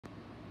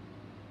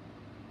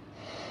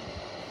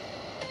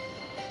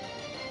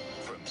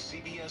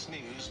CBS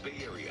News Bay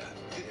Area.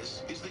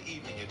 This is the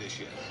Evening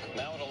Edition.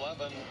 Now at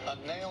 11,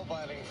 a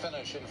nail-biting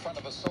finish in front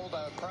of a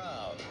sold-out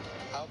crowd.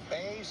 How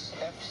Bay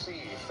FC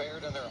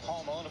fared in their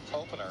home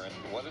opener and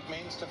what it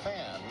means to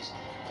fans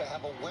to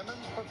have a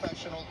women's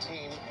professional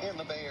team in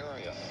the Bay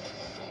Area.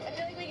 I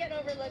feel like we get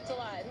overlooked a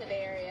lot in the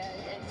Bay Area,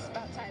 and it's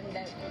about time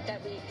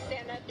that we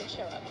stand up and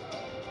show up.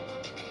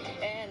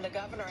 And the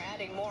governor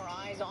adding more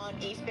eyes on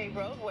East Bay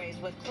roadways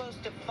with close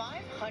to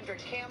 500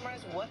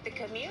 cameras. What the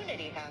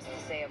community has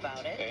to say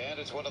about it. And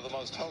it's one of the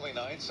most holy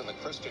nights in the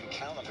Christian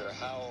calendar.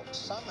 How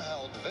some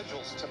held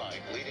vigils tonight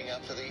leading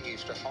up to the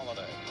Easter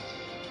holiday.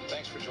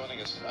 Thanks for joining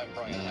us. I'm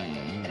Brian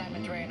Hackett. And I'm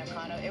Andrea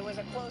Nakano. It was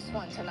a close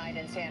one tonight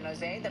in San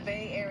Jose. The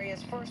Bay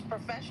Area's first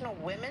professional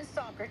women's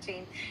soccer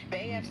team,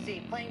 Bay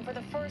FC, playing for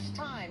the first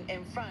time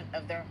in front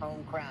of their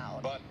home crowd.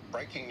 But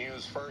breaking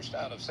news first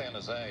out of San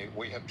Jose.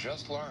 We have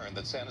just learned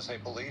that San Jose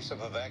police have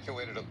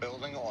evacuated a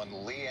building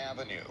on Lee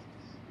Avenue.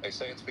 They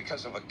say it's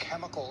because of a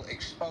chemical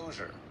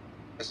exposure.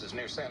 This is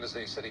near San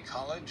Jose City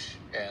College,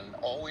 and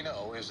all we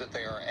know is that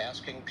they are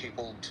asking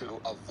people to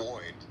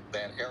avoid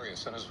that area as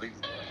soon as we...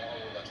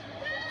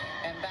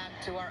 And back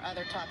to our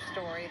other top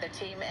story. The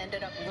team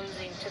ended up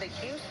losing to the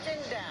Houston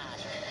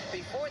Dash.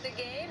 Before the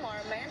game,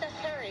 our Amanda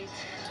Perry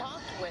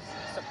talked with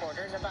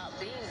supporters about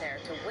being there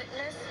to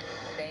witness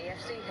Bay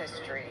FC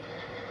history.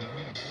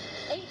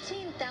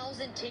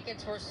 18,000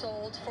 tickets were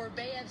sold for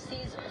Bay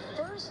FC's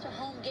first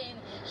home game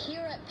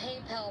here at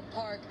PayPal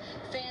Park.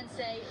 Fans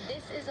say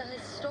this is a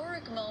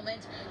historic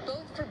moment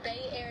both for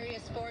Bay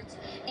Area sports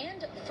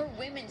and for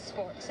women's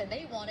sports, and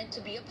they wanted to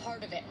be a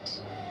part of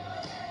it.